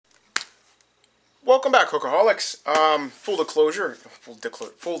welcome back, Hookaholics. Full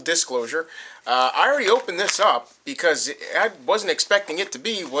disclosure. I already opened this up because I wasn't expecting it to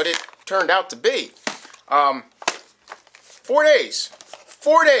be what it turned out to be. 4 days.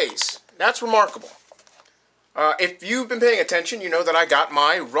 4 days. That's remarkable. If you've been paying attention, you know that I got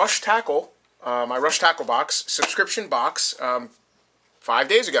my MysteryTackleBox subscription box 5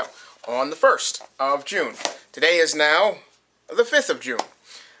 days ago on the 1st of June. Today is now the 5th of June.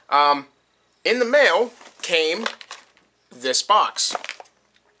 In the mail came this box.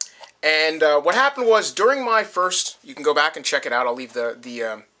 And what happened was, during my first, you can go back and check it out. I'll leave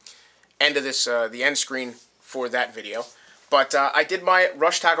the end of this, the end screen for that video. But I did my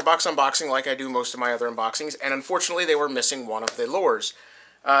RTB unboxing like I do most of my other unboxings, and unfortunately they were missing one of the lures.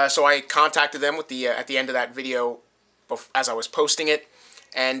 So I contacted them with at the end of that video as I was posting it,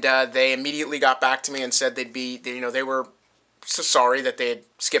 and they immediately got back to me and said they were so sorry that they had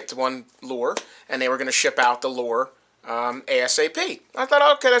skipped one lure, and they were going to ship out the lure ASAP. I thought,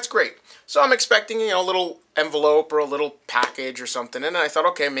 okay, that's great. So I'm expecting, a little envelope or a little package or something, and I thought,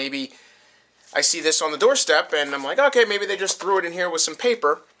 okay, maybe I see this on the doorstep, and I'm like, okay, maybe they just threw it in here with some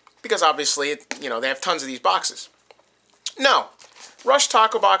paper, because obviously, they have tons of these boxes. No,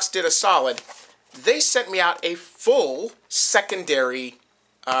 RTB did a solid. They sent me out a full secondary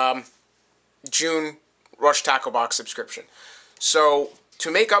June RTB subscription. So, to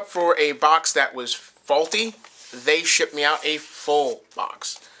make up for a box that was faulty, they shipped me out a full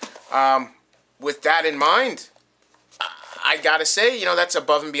box. With that in mind, I gotta say, that's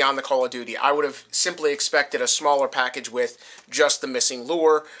above and beyond the Call of Duty. I would have simply expected a smaller package with just the missing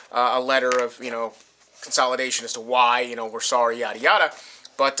lure, a letter of, consolidation as to why, we're sorry, yada yada.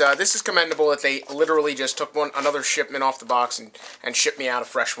 But this is commendable that they literally just took another shipment off the box and shipped me out a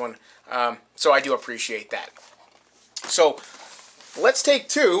fresh one. So I do appreciate that. So let's take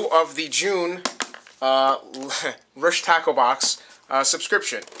 2 of the June RTB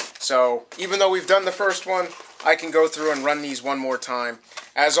subscription. So even though we've done the first one, I can go through and run these one more time.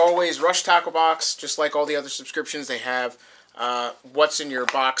 As always, RTB, just like all the other subscriptions, they have what's in your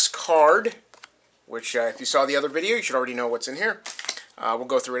box card, which if you saw the other video, you should already know what's in here. We'll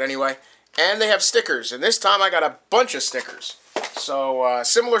go through it anyway. And they have stickers, and this time I got a bunch of stickers. So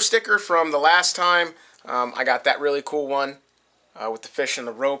similar sticker from the last time. I got that really cool one with the fish and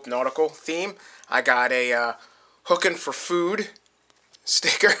the rope nautical theme. I got a hooking for food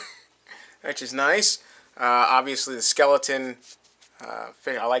sticker, which is nice. Obviously the skeleton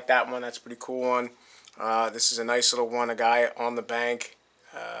fish, I like that one. That's a pretty cool one. This is a nice little one, a guy on the bank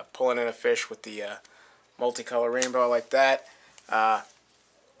pulling in a fish with the multicolor rainbow. I like that.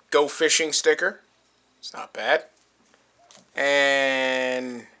 Go fishing sticker. It's not bad.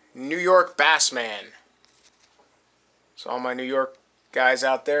 And New York Bass Man. So all my New York guys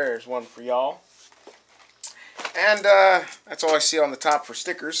out there, there's one for y'all. And that's all I see on the top for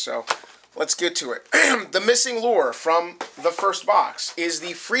stickers, so let's get to it. The missing lure from the first box is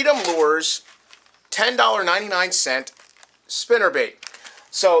the Freedom Lures $10.99 spinnerbait.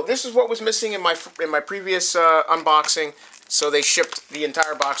 So this is what was missing in my previous unboxing. So they shipped the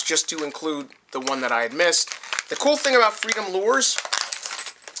entire box just to include the one that I had missed. The cool thing about Freedom Lures,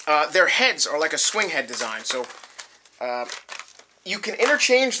 their heads are like a swing head design. So you can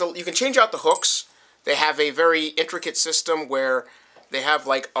change out the hooks. They have a very intricate system where they have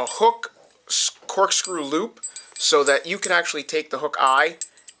like a hook corkscrew loop, so that you can actually take the hook eye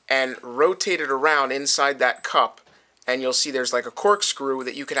and rotate it around inside that cup, and you'll see there's like a corkscrew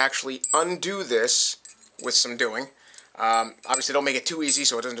that you can actually undo this with some doing. Obviously don't make it too easy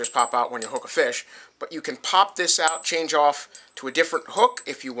so it doesn't just pop out when you hook a fish, but you can pop this out, change off to a different hook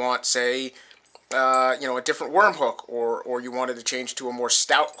if you want, say, a different worm hook, or you wanted to change to a more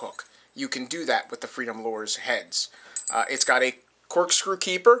stout hook. You can do that with the Freedom Lures heads. It's got a corkscrew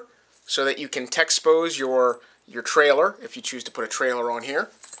keeper so that you can Texpose your trailer if you choose to put a trailer on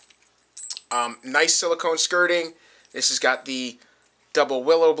here. Nice silicone skirting. This has got the double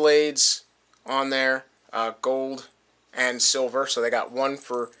willow blades on there, gold and silver. So they got one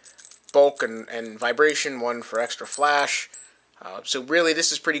for bulk and vibration, one for extra flash. So really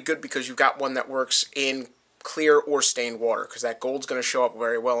this is pretty good because you've got one that works in clear or stained water, because that gold's going to show up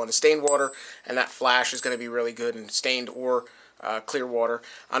very well in the stained water, and that flash is going to be really good in stained or clear water.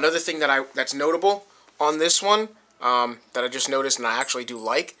 Another thing that's notable on this one that I just noticed and I actually do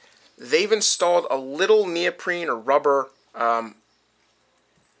like, they've installed a little neoprene or rubber,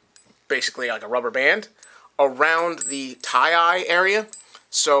 basically like a rubber band, around the tie-eye area.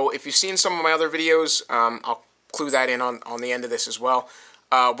 So if you've seen some of my other videos, I'll clue that in on the end of this as well.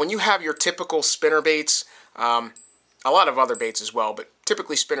 When you have your typical spinner baits, a lot of other baits as well, but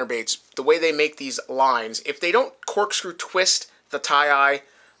typically spinnerbaits, the way they make these lines, if they don't corkscrew twist the tie-eye,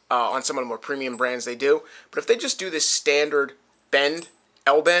 on some of the more premium brands they do, but if they just do this standard bend,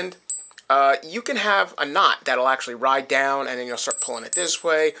 L-bend, you can have a knot that'll actually ride down and then you'll start pulling it this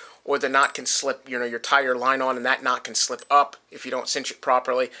way, or the knot can slip, you know, you tie your line on and that knot can slip up if you don't cinch it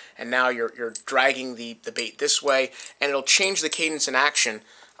properly, and now you're dragging the bait this way, and it'll change the cadence in action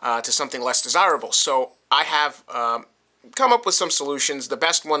to something less desirable. So I have come up with some solutions. The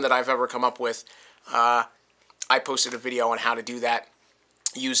best one that I've ever come up with, I posted a video on how to do that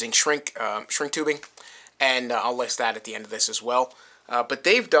using shrink tubing, and I'll list that at the end of this as well. But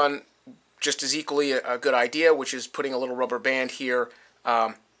they've done just as equally a good idea, which is putting a little rubber band here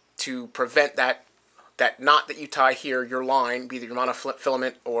to prevent that knot that you tie here, your line, be it your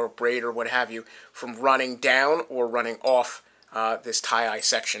monofilament or braid or what have you, from running down or running off this tie-eye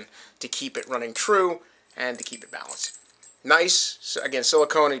section, to keep it running true and to keep it balanced. Nice. So again,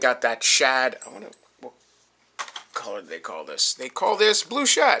 silicone, it got that shad. I wonder what color do they call this? They call this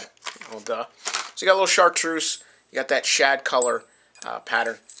BluShad. Oh, duh. So you got a little chartreuse. You got that shad color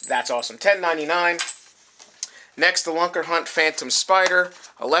pattern. That's awesome. $10.99. Next, the LunkerHunt Phantom Spider,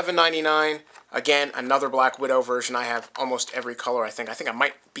 $11.99. Again, another Black Widow version. I have almost every color, I think. I think I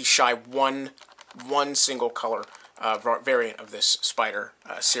might be shy one single color variant of this spider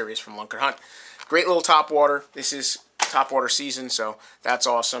series from LunkerHunt. Great little topwater. This is topwater season, so that's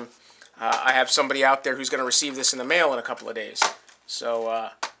awesome. I have somebody out there who's going to receive this in the mail in a couple of days. So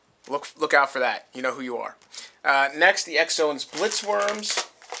look out for that. You know who you are. Next, the 𝕾𝖶𝖊𝖊𝖓𝐿 Blitzworms.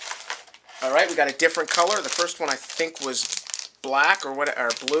 All right, we got a different color. The first one I think was black or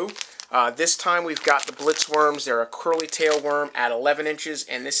blue. This time we've got the Blitzworms. They're a curly tail worm at 11 inches,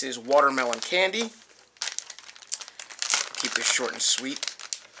 and this is watermelon candy. Keep this short and sweet.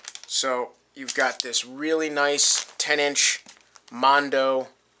 So you've got this really nice 10-inch Mondo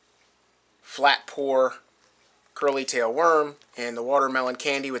flat pour curly tail worm, and the watermelon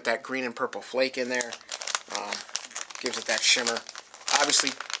candy with that green and purple flake in there gives it that shimmer. Obviously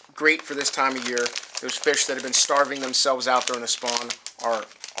great for this time of year. Those fish that have been starving themselves out during the spawn are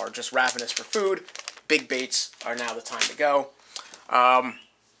just ravenous for food. Big baits are now the time to go.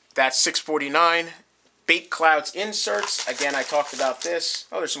 That's $6.49. Bait Clouds inserts. Again, I talked about this.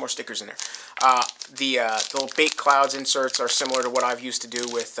 Oh, there's some more stickers in there. The little Bait Clouds inserts are similar to what I've used to do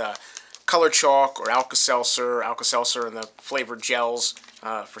with colored chalk or 𝕬𝖆𝓴𝓊 and the flavored gels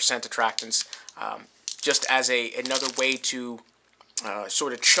for scent attractants, just as another way to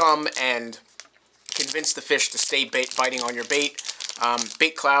sort of chum and convince the fish to stay biting on your bait.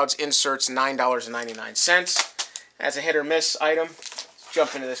 Bait Clouds inserts, $9.99. As a hit or miss item, let's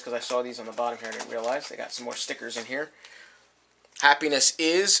jump into this because I saw these on the bottom here. I didn't realize they got some more stickers in here. Happiness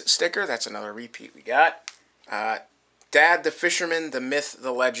Is sticker. That's another repeat we got. Dad the Fisherman, the Myth,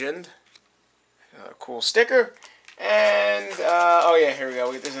 the Legend. Another cool sticker. And oh yeah, here we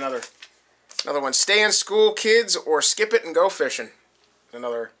go. There's another one. Stay in school, kids, or skip it and go fishing.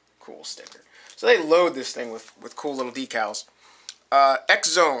 Another cool sticker. So they load this thing with cool little decals.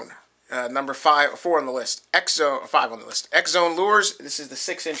 X-Zone, number 4 on the list. 5 on the list. X-Zone lures. This is the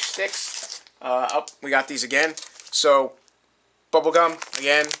 6-inch sticks. We got these again. So bubblegum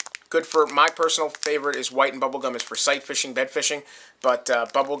again. Good for my personal favorite is white and bubblegum is for sight fishing, bed fishing, but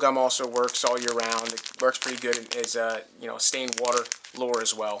bubblegum also works all year round. It works pretty good as a stained water lure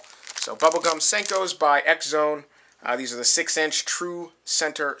as well. So bubblegum Senkos by X-Zone. These are the 6-inch true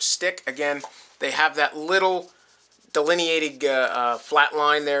center stick. Again, they have that little delineated flat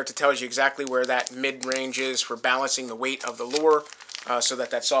line there to tell you exactly where that mid-range is for balancing the weight of the lure, so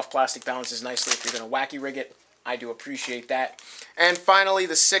that soft plastic balances nicely if you're going to wacky rig it. I do appreciate that. And finally,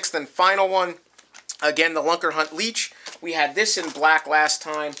 the 6th and final one. Again, the LunkerHunt Leech. We had this in black last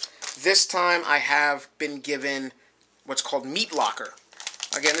time. This time I have been given what's called Meat Locker.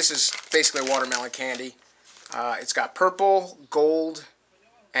 Again, this is basically a watermelon candy. It's got purple, gold,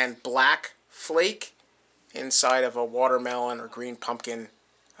 and black flake inside of a watermelon or green pumpkin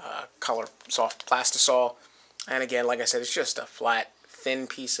color soft plastisol. And again, like I said, it's just a flat, thin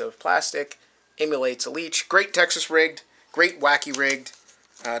piece of plastic. Emulates a leech. Great Texas rigged, great wacky rigged,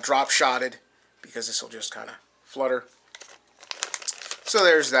 drop shotted, because this will just kind of flutter. So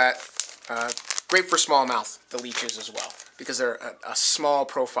there's that. Great for smallmouth, the leeches as well, because they're a small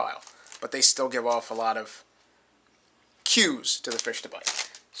profile, but they still give off a lot of cues to the fish to bite.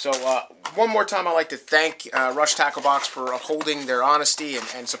 So one more time, I'd like to thank MysteryTackleBox for upholding their honesty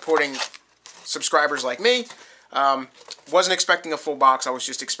and supporting subscribers like me. Wasn't expecting a full box. I was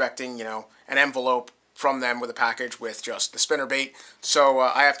just expecting, an envelope from them with a package with just the SpinnerBait. So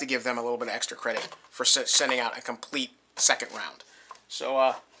I have to give them a little bit of extra credit for sending out a complete second round. So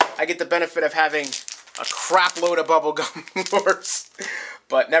I get the benefit of having a crap load of bubblegum lures.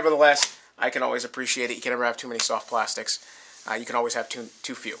 But nevertheless, I can always appreciate it. You can never have too many soft plastics. You can always have too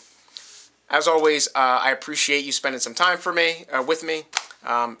few. As always, I appreciate you spending some time with me.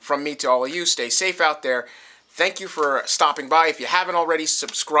 From me to all of you, stay safe out there. Thank you for stopping by. If you haven't already,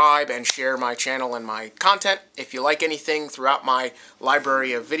 subscribe and share my channel and my content. If you like anything throughout my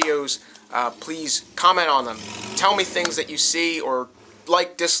library of videos, please comment on them. Tell me things that you see or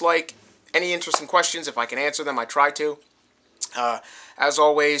like, dislike, any interesting questions. If I can answer them, I try to. As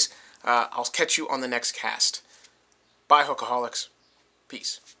always, I'll catch you on the next cast. Bye, Hookaholics.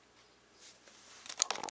 Peace.